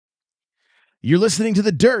You're listening to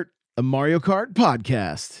The Dirt, a Mario Kart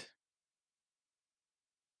podcast.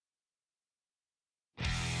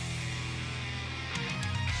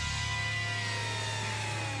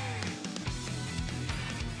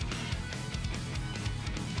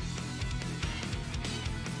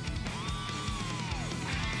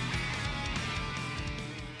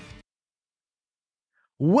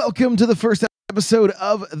 Welcome to the first episode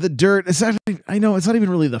of The Dirt. It's actually, I know it's not even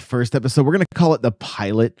really the first episode. We're going to call it the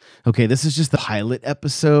pilot. Okay, this is just the pilot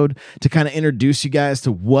episode to kind of introduce you guys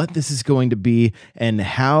to what this is going to be and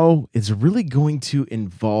how it's really going to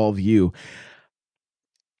involve you.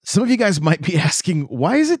 Some of you guys might be asking,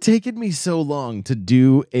 why is it taking me so long to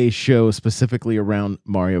do a show specifically around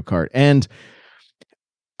Mario Kart? And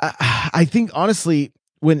I think, honestly,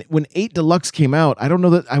 when 8 Deluxe came out, I don't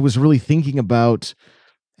know that I was really thinking about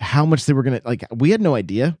how much they were going to, like, we had no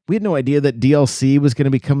idea. We had no idea that DLC was going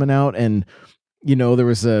to be coming out. And, you know, there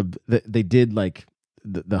was they did like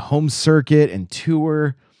the home circuit and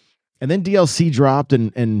tour, and then DLC dropped,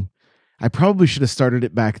 and I probably should have started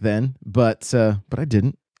it back then, but I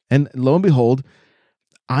didn't. And lo and behold,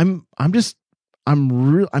 I'm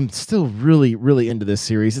still really into this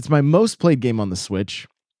series. It's my most played game on the Switch.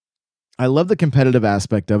 I love the competitive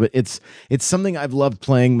aspect of it. It's something I've loved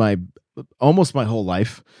playing almost my whole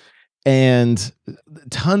life, and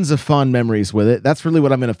tons of fond memories with it. That's really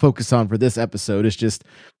what I'm going to focus on for this episode, is just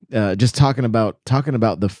talking about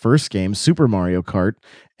the first game, Super Mario Kart,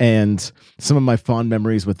 and some of my fond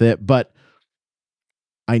memories with it. But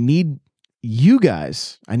I need you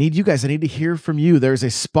guys. I need to hear from you. There's a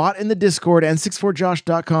spot in the Discord,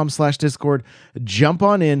 n64josh.com/Discord. Jump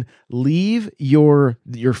on in, leave your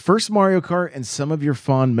first Mario Kart and some of your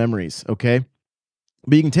fond memories, okay?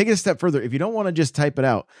 But you can take it a step further. If you don't want to just type it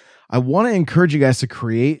out, I want to encourage you guys to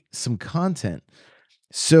create some content.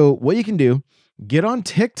 So what you can do, get on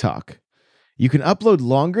TikTok. You can upload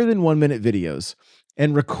longer than 1 minute videos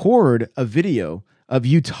and record a video of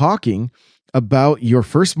you talking about your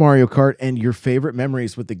first Mario Kart and your favorite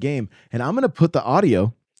memories with the game. And I'm going to put the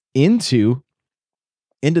audio into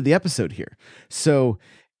the episode here. So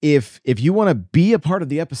if you want to be a part of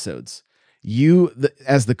the episodes,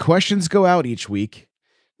 as the questions go out each week,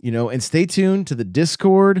 you know, and stay tuned to the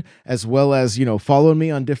Discord, as well as, you know, follow me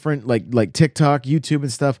on different like TikTok, YouTube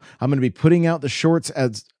and stuff. I'm going to be putting out the shorts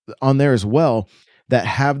on there as well that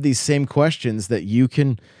have these same questions that you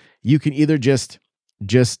can either just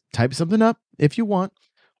type something up if you want,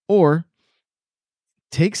 or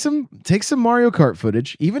take some Mario Kart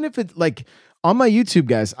footage. Even if it's like on my YouTube,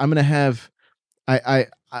 guys, I'm going to have, I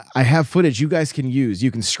have footage you guys can use. You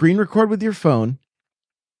can screen record with your phone,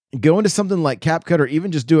 go into something like CapCut, or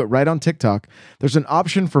even just do it right on TikTok. There's an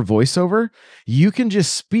option for voiceover. You can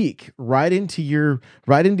just speak right into your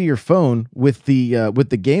phone with the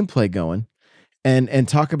gameplay going, and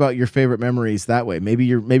talk about your favorite memories that way. Maybe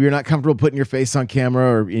you're not comfortable putting your face on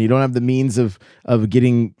camera, or you don't have the means of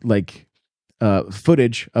getting like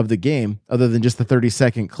footage of the game other than just the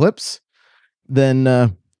 30-second clips. Then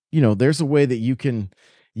there's a way that you can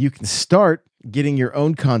start getting your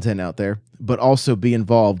own content out there, but also be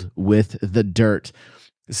involved with the dirt.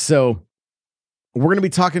 So we're going to be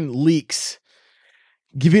talking leaks.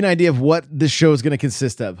 Give you an idea of what this show is going to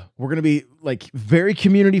consist of. We're going to be like very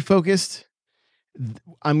community focused.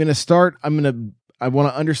 I want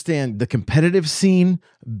to understand the competitive scene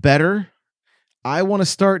better. I want to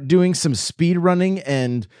start doing some speed running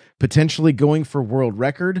and potentially going for world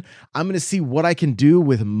record. I'm going to see what I can do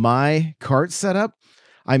with my kart setup.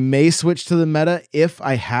 I may switch to the meta if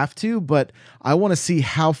I have to, but I want to see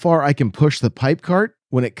how far I can push the pipe cart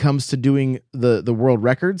when it comes to doing the world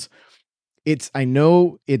records. I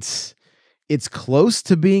know it's close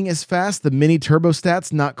to being as fast. The mini turbo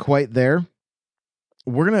stats not quite there.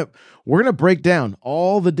 We're gonna break down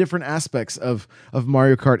all the different aspects of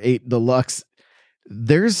Mario Kart 8 Deluxe.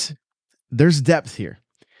 There's depth here.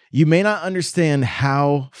 You may not understand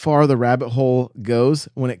how far the rabbit hole goes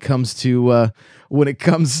when it comes to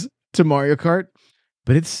Mario Kart,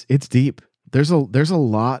 but it's deep. There's a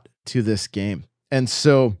lot to this game, and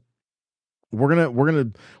so we're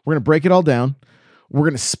gonna break it all down. We're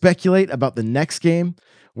gonna speculate about the next game.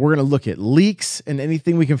 We're gonna look at leaks and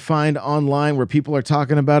anything we can find online where people are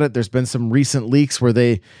talking about it. There's been some recent leaks where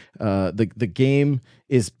the game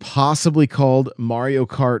is possibly called Mario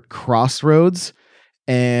Kart Crossroads.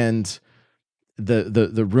 And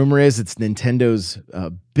the rumor is it's Nintendo's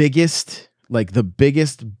biggest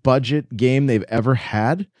budget game they've ever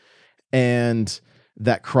had, and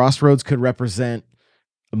that Crossroads could represent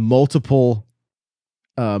multiple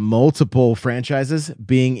franchises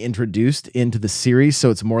being introduced into the series. So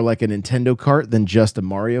it's more like a Nintendo Kart than just a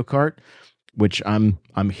Mario Kart. which I'm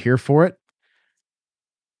here for it.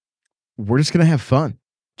 We're just gonna have fun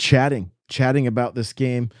chatting about this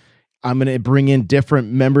game. I'm gonna bring in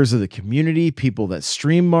different members of the community, people that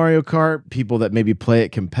stream Mario Kart, people that maybe play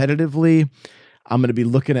it competitively. I'm gonna be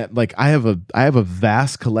looking at like I have a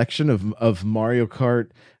vast collection of Mario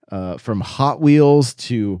Kart, from Hot Wheels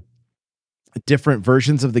to different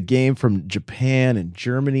versions of the game from Japan and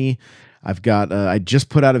Germany. I've got I just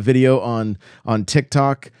put out a video on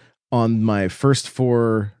TikTok on my first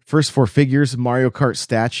four figures Mario Kart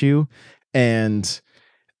statue, and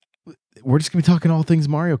we're just gonna be talking all things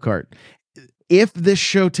Mario Kart. If this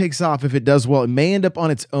show takes off, if it does well, it may end up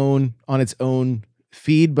on its own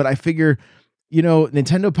feed, but I figure,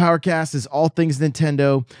 Nintendo Powercast is all things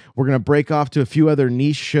Nintendo. We're gonna break off to a few other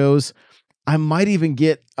niche shows. I might even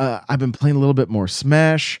get. I've been playing a little bit more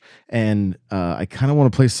Smash, and I kind of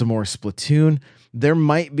want to play some more Splatoon. There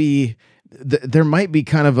might be, there might be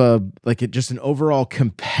kind of just an overall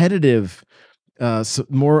competitive,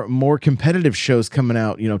 more competitive shows coming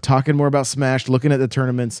out. Talking more about Smash, looking at the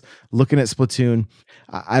tournaments, looking at Splatoon.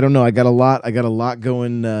 I don't know. I got a lot. I got a lot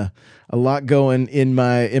going. A lot going in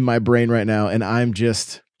my brain right now, and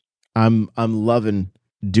I'm loving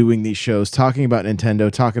doing these shows, talking about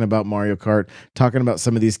Nintendo, talking about Mario Kart, talking about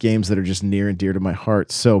some of these games that are just near and dear to my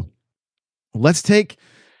heart. So let's take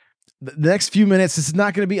the next few minutes. This is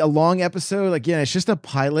not going to be a long episode. Again, it's just a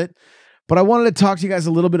pilot, but I wanted to talk to you guys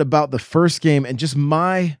a little bit about the first game and just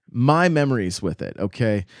my memories with it.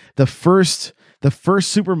 Okay. The first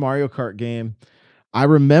Super Mario Kart game, I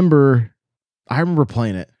remember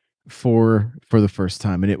playing it for the first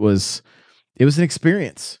time, and it was an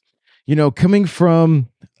experience. Coming from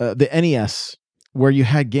the NES, where you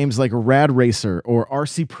had games like Rad Racer or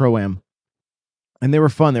RC Pro Am, and they were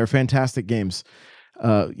fun. They were fantastic games.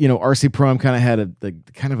 RC Pro Am kind of had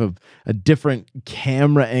a different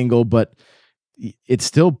camera angle, but it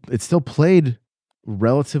still played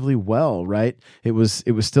relatively well, right? It was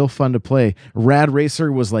still fun to play. Rad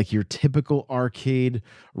Racer was like your typical arcade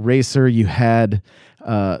racer. You had,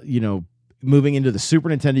 moving into the Super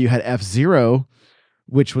Nintendo, you had F-Zero,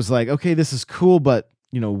 which was like, okay, this is cool, but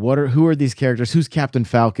who are these characters? Who's Captain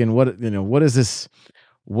Falcon? What is this?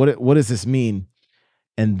 What does this mean?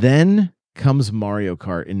 And then comes Mario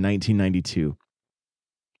Kart in 1992.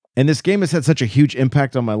 And this game has had such a huge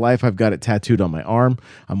impact on my life. I've got it tattooed on my arm.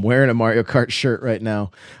 I'm wearing a Mario Kart shirt right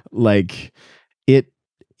now. Like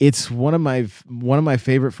it's one of my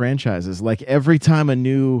favorite franchises. Like every time a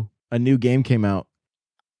new game came out,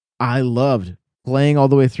 I loved playing all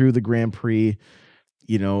the way through the Grand Prix.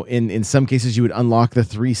 In some cases you would unlock the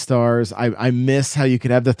 3 stars. I miss how you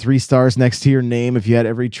could have the 3 stars next to your name if you had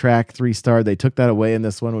every track 3-star. They took that away in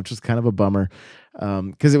this one, which was kind of a bummer.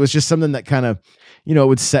 Because it was just something that kind of, it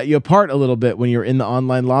would set you apart a little bit when you're in the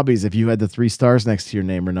online lobbies if you had the 3 stars next to your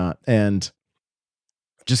name or not. And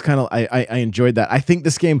just kind of I enjoyed that. I think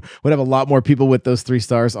this game would have a lot more people with those 3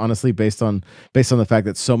 stars, honestly, based on the fact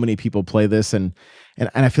that so many people play this, and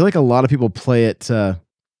I feel like a lot of people play it.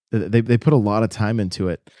 They put a lot of time into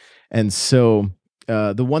it. And so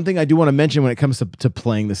the one thing I do want to mention when it comes to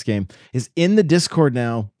playing this game is in the Discord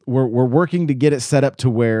now, we're working to get it set up to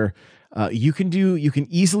where you can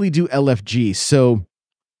easily do LFG. So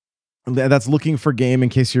that's looking for game, in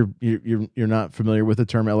case you're not familiar with the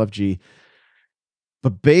term LFG.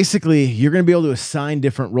 But basically, you're going to be able to assign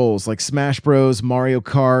different roles like Smash Bros, Mario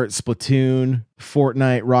Kart, Splatoon,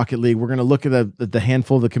 Fortnite, Rocket League. We're going to look at the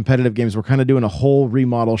handful of the competitive games. We're kind of doing a whole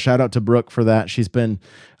remodel. Shout out to Brooke for that. She's been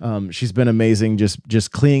amazing.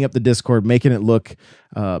 Just cleaning up the Discord, making it look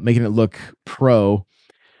pro.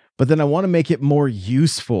 But then I want to make it more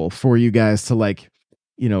useful for you guys to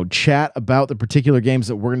chat about the particular games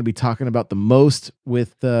that we're going to be talking about the most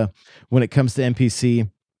with when it comes to NPC.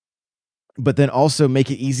 But then also make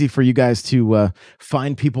it easy for you guys to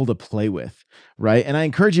find people to play with, right? And I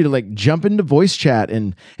encourage you to jump into voice chat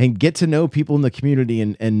and get to know people in the community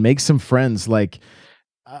and make some friends. I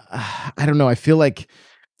don't know. I feel like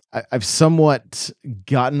I've somewhat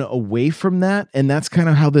gotten away from that, and that's kind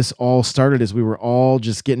of how this all started. Is we were all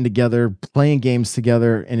just getting together, playing games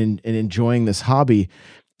together, and enjoying this hobby.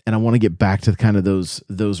 And I want to get back to kind of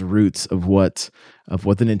those roots of what the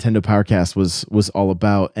Nintendo Powercast was all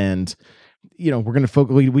about. And we're going to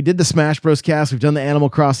focus. We did the Smash Bros. Cast. We've done the Animal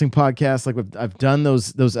Crossing podcast. I've done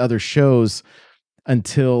those other shows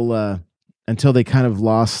until they kind of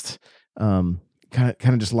lost, kind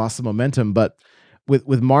of just lost the momentum. But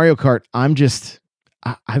with Mario Kart,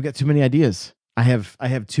 I've got too many ideas. I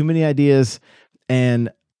have too many ideas, and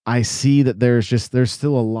I see that there's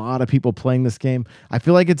still a lot of people playing this game. I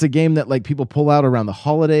feel like it's a game that people pull out around the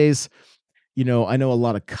holidays. I know a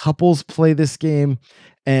lot of couples play this game,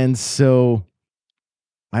 and so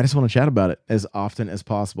I just want to chat about it as often as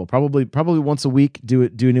possible. Probably once a week. Do a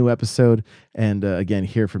new episode, and again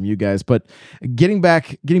hear from you guys. But getting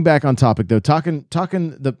back on topic though, talking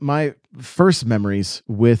my first memories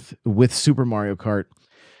with Super Mario Kart.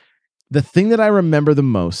 The thing that I remember the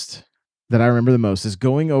most is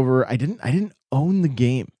going over. I didn't own the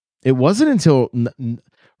game. It wasn't until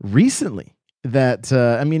recently that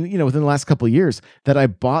I mean, within the last couple of years that I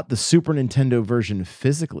bought the Super Nintendo version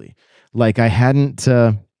physically. Like I hadn't.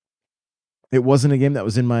 It wasn't a game that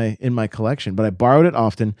was in my collection, but I borrowed it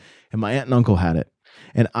often, and my aunt and uncle had it.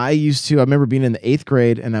 And I remember being in the 8th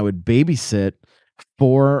grade, and I would babysit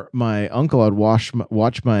for my uncle. I'd watch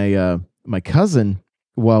my cousin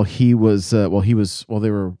while they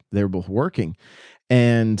were both working,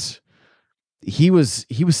 and he was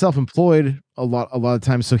self-employed a lot of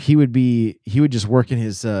times, so he would just work in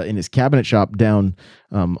his cabinet shop down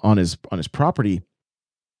on his property.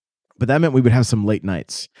 But that meant we would have some late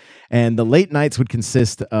nights, and the late nights would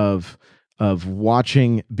consist of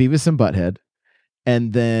watching Beavis and Butthead,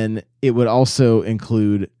 and then it would also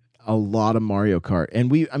include a lot of Mario Kart. And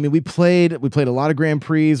we played a lot of Grand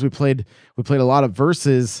Prix, we played a lot of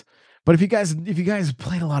verses. But if you guys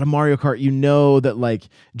played a lot of Mario Kart, you know that like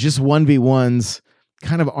just 1v1s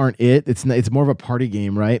kind of aren't it. It's more of a party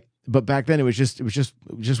game, right? But back then it was just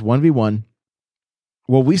 1v1.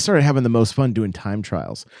 Well, we started having the most fun doing time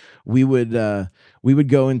trials. We would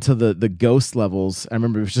go into the ghost levels. I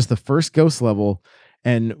remember it was just the first ghost level,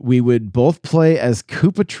 and we would both play as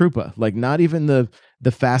Koopa Troopa, like not even the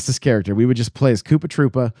fastest character. We would just play as Koopa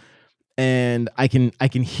Troopa, and I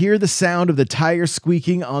can hear the sound of the tire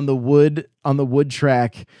squeaking on the wood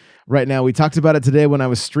track right now. We talked about it today when I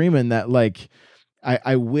was streaming that like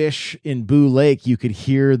I wish in Boo Lake you could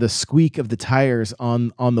hear the squeak of the tires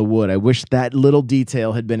on the wood. I wish that little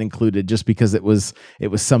detail had been included, just because it was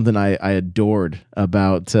something I adored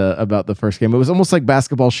about the first game. It was almost like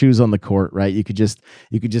basketball shoes on the court, right? You could just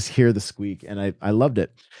hear the squeak, and I loved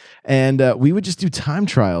it. And we would just do time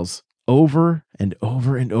trials over and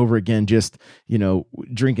over and over again, just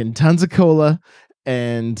drinking tons of cola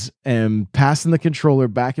and passing the controller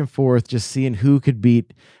back and forth, just seeing who could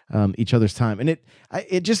beat each other's time. And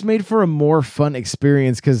it just made for a more fun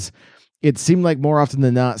experience, because it seemed like more often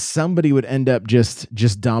than not somebody would end up just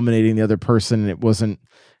dominating the other person, and it wasn't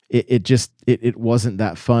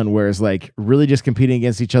that fun. Whereas like really just competing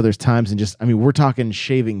against each other's times, and just, I mean, we're talking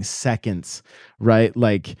shaving seconds, right?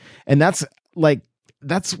 Like, and that's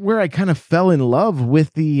where I kind of fell in love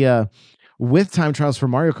with the with time trials for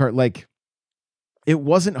Mario Kart. Like, it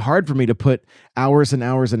wasn't hard for me to put hours and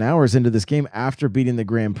hours and hours into this game after beating the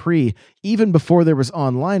Grand Prix, even before there was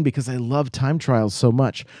online, because I love time trials so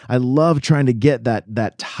much. I love trying to get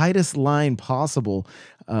that tightest line possible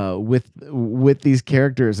with these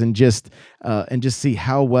characters, and just see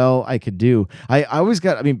how well I could do. I always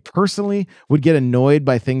I mean, personally, would get annoyed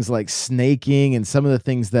by things like snaking and some of the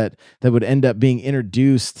things that would end up being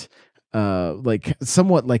introduced, like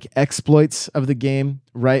somewhat like exploits of the game,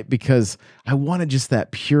 right? Because I wanted just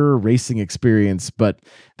that pure racing experience, but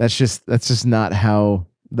that's just not how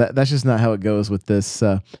that's just not how it goes with this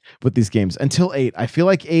with these games until 8. I feel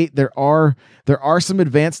like 8, there are some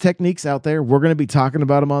advanced techniques out there. We're going to be talking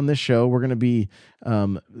about them on this show. We're going to be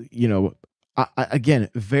you know again,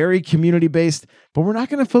 very community based, but we're not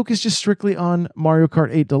going to focus just strictly on Mario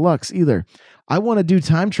Kart 8 Deluxe either. I want to do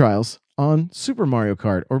time trials on Super Mario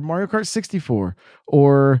Kart or Mario Kart 64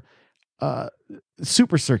 or uh,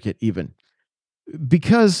 Super Circuit, even,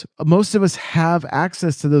 because most of us have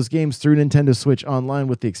access to those games through Nintendo Switch Online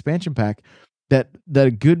with the expansion pack. That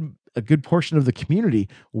a good portion of the community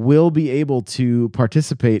will be able to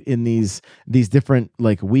participate in these different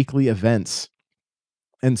like weekly events.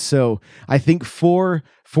 And so I think for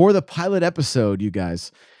the pilot episode, you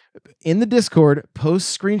guys, in the Discord,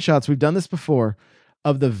 post screenshots. We've done this before,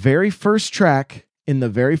 of the very first track in the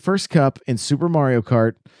very first cup in Super Mario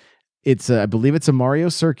Kart. I believe it's a Mario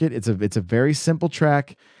circuit. It's a very simple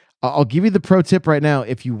track. I'll give you the pro tip right now.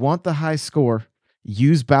 If you want the high score,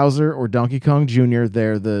 use Bowser or Donkey Kong Jr.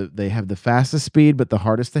 They have the fastest speed but the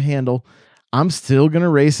hardest to handle. I'm still gonna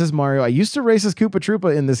race as Mario. I used to race as Koopa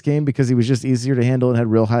Troopa in this game because he was just easier to handle and had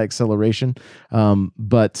real high acceleration.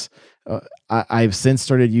 But I've since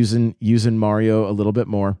started using Mario a little bit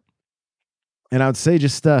more, and I would say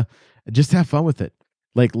just have fun with it.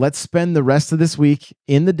 Like, let's spend the rest of this week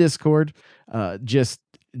in the Discord, just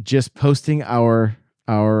posting our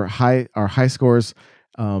high scores.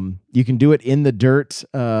 You can do it in the dirt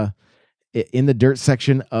in the dirt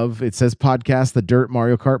section of it says podcast, the Dirt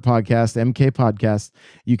Mario Kart podcast, MK podcast.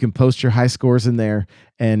 You can post your high scores in there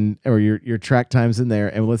and or your track times in there,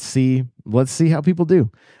 and let's see how people do.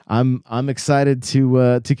 I'm excited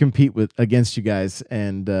to compete with against you guys,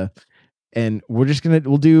 and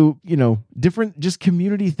we'll do different just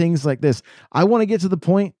community things like this. I want to get to the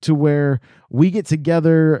point to where we get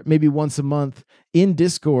together maybe once a month in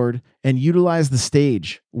Discord and utilize the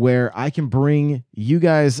stage where I can bring you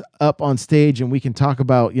guys up on stage and we can talk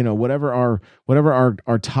about whatever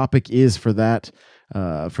our topic is for that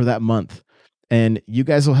month, and you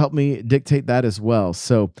guys will help me dictate that as well.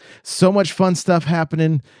 So much fun stuff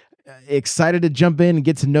happening. Excited to jump in and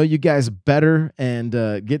get to know you guys better, and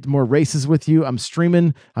get more races with you. I'm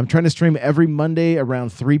trying to stream every Monday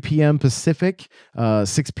around 3 p.m. Pacific,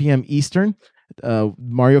 6 p.m. Eastern.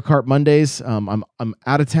 Mario Kart Mondays. I'm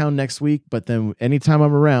out of town next week, but then anytime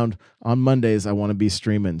I'm around on Mondays, I want to be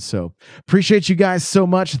streaming. So appreciate you guys so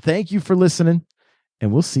much. Thank you for listening,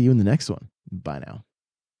 and we'll see you in the next one. Bye now.